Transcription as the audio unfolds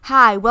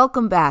Hi,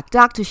 welcome back.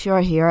 Dr.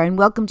 Shore here, and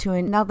welcome to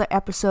another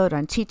episode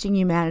on Teaching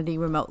Humanity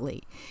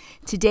Remotely.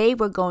 Today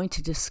we're going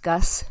to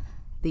discuss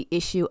the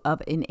issue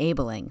of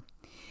enabling.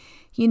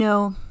 You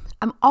know,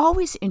 I'm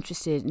always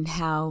interested in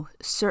how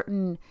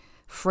certain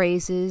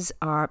phrases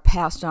are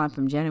passed on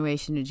from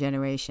generation to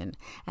generation.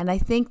 And I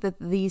think that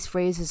these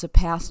phrases are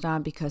passed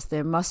on because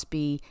there must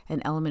be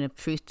an element of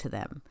truth to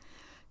them.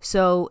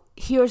 So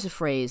here's a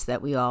phrase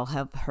that we all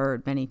have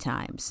heard many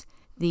times.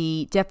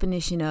 The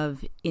definition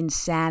of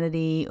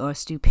insanity or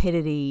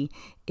stupidity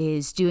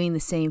is doing the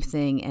same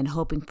thing and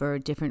hoping for a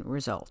different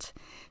result.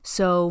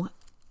 So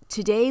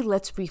today,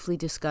 let's briefly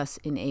discuss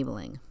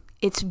enabling.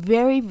 It's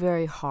very,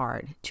 very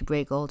hard to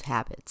break old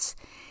habits.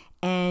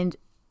 And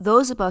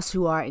those of us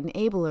who are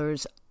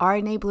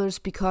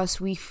enablers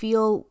because we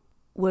feel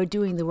we're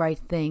doing the right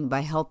thing by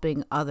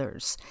helping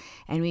others.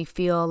 And we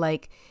feel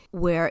like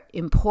we're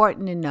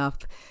important enough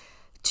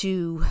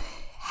to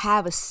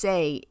have a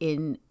say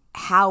in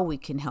how we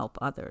can help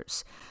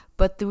others.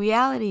 But the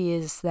reality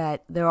is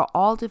that there are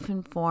all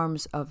different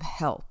forms of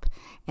help.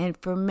 And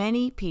for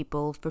many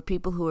people, for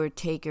people who are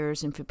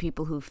takers and for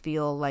people who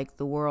feel like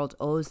the world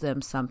owes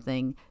them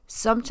something,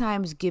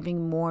 sometimes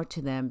giving more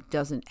to them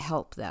doesn't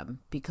help them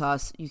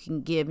because you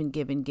can give and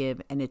give and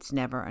give and it's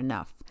never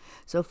enough.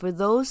 So for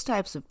those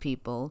types of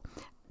people,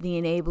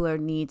 the enabler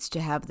needs to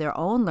have their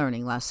own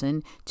learning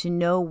lesson to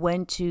know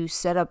when to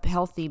set up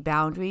healthy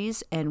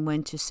boundaries and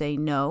when to say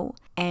no.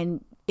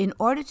 And in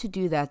order to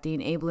do that, the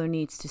enabler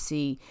needs to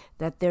see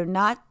that they're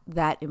not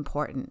that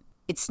important.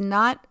 It's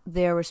not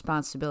their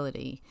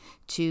responsibility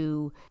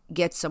to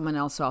get someone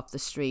else off the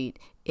street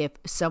if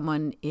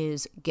someone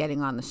is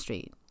getting on the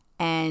street.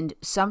 And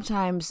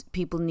sometimes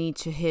people need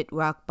to hit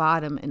rock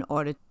bottom in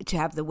order to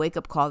have the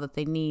wake-up call that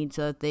they need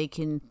so that they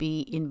can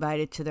be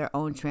invited to their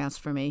own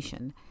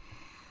transformation.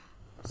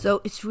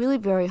 So it's really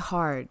very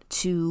hard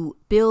to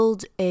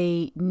build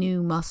a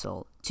new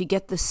muscle, to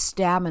get the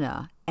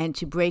stamina and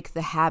to break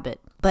the habit.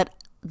 But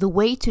the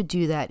way to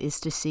do that is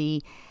to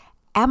see,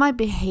 am I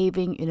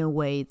behaving in a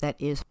way that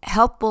is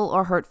helpful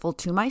or hurtful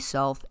to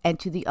myself and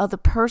to the other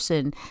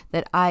person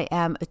that I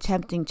am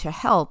attempting to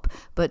help?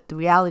 But the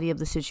reality of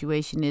the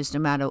situation is no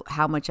matter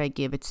how much I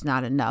give, it's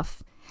not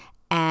enough.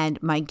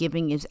 And my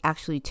giving is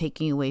actually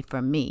taking away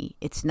from me.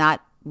 It's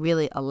not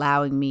really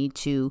allowing me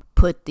to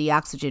put the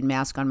oxygen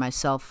mask on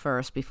myself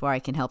first before I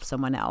can help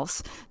someone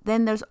else.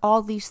 Then there's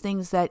all these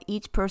things that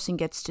each person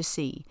gets to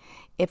see.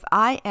 If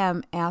I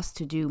am asked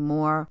to do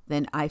more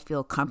than I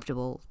feel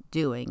comfortable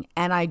doing,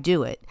 and I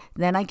do it,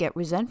 then I get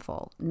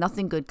resentful.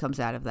 Nothing good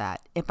comes out of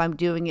that. If I'm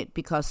doing it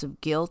because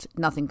of guilt,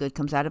 nothing good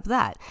comes out of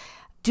that.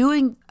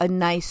 Doing a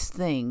nice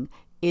thing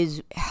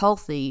is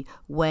healthy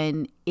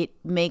when it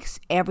makes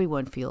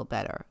everyone feel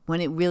better,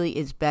 when it really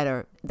is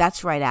better.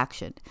 That's right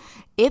action.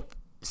 If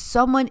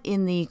someone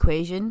in the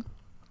equation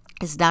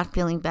is not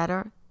feeling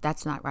better,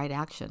 that's not right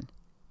action.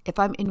 If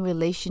I'm in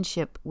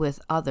relationship with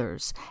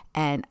others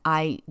and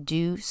I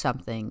do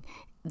something,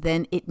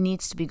 then it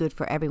needs to be good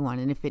for everyone.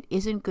 And if it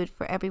isn't good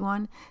for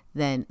everyone,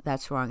 then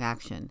that's wrong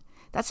action.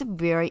 That's a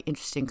very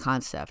interesting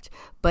concept,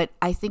 but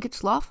I think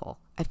it's lawful.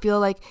 I feel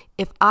like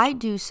if I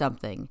do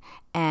something,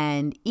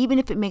 and even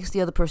if it makes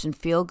the other person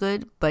feel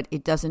good, but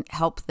it doesn't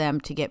help them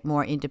to get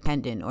more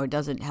independent or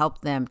doesn't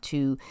help them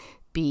to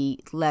be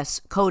less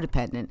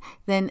codependent,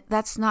 then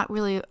that's not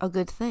really a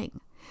good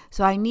thing.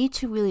 So I need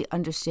to really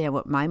understand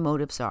what my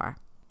motives are,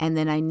 and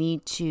then I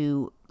need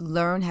to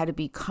learn how to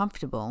be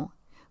comfortable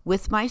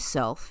with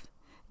myself,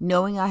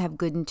 knowing I have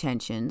good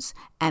intentions,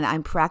 and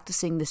I'm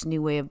practicing this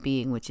new way of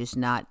being, which is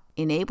not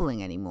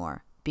enabling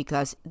anymore,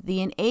 because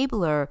the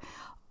enabler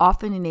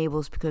often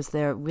enables because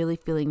they're really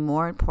feeling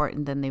more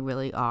important than they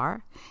really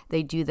are.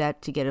 They do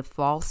that to get a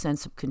false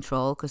sense of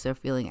control because they're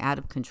feeling out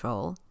of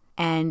control.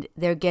 And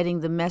they're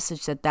getting the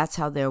message that that's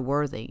how they're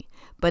worthy.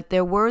 But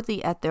they're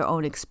worthy at their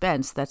own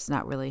expense. That's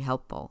not really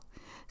helpful.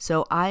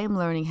 So I am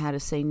learning how to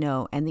say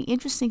no. And the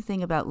interesting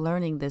thing about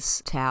learning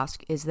this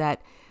task is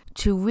that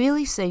to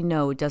really say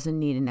no doesn't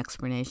need an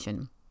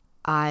explanation.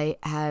 I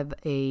have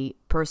a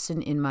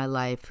person in my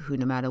life who,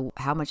 no matter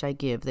how much I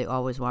give, they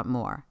always want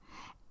more.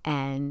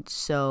 And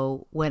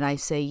so when I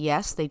say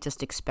yes, they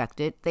just expect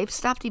it. They've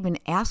stopped even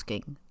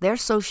asking. They're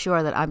so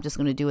sure that I'm just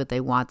going to do what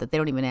they want that they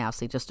don't even ask.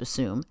 They just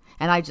assume.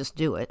 And I just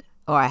do it.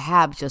 Or I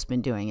have just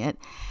been doing it.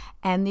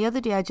 And the other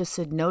day I just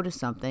said no to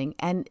something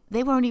and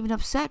they weren't even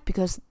upset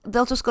because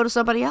they'll just go to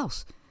somebody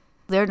else.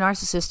 They're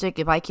narcissistic.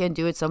 If I can't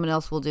do it, someone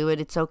else will do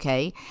it. It's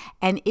okay.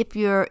 And if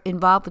you're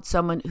involved with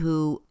someone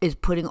who is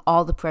putting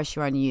all the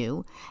pressure on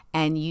you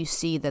and you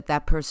see that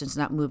that person's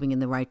not moving in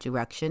the right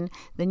direction,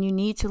 then you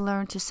need to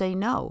learn to say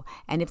no.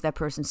 And if that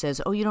person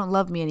says, oh, you don't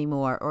love me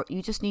anymore, or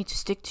you just need to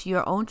stick to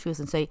your own truth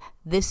and say,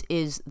 this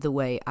is the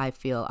way I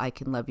feel I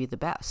can love you the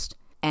best.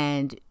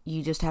 And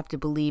you just have to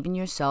believe in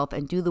yourself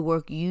and do the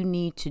work you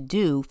need to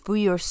do for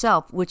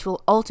yourself, which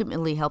will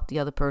ultimately help the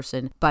other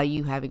person by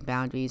you having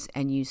boundaries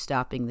and you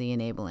stopping the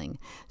enabling.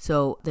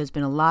 So there's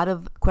been a lot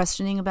of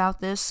questioning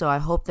about this, so I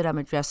hope that I'm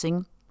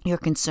addressing your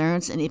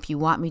concerns. And if you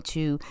want me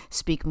to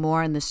speak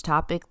more on this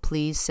topic,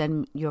 please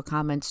send your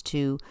comments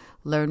to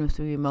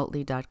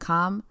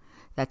learnwithmeremotely.com.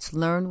 That's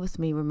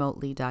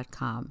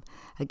learnwithmeremotely.com.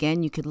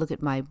 Again, you could look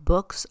at my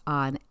books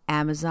on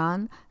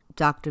Amazon,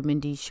 Dr.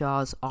 Mindy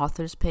Shaw's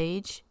authors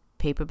page,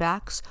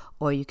 paperbacks,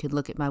 or you could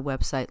look at my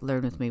website,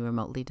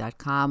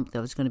 learnwithmeremotely.com.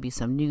 There's going to be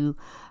some new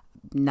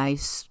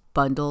nice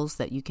bundles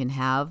that you can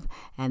have,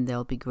 and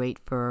they'll be great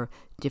for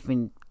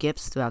different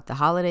gifts throughout the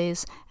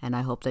holidays, and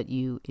I hope that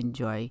you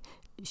enjoy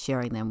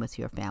sharing them with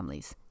your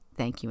families.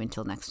 Thank you.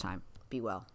 Until next time. Be well.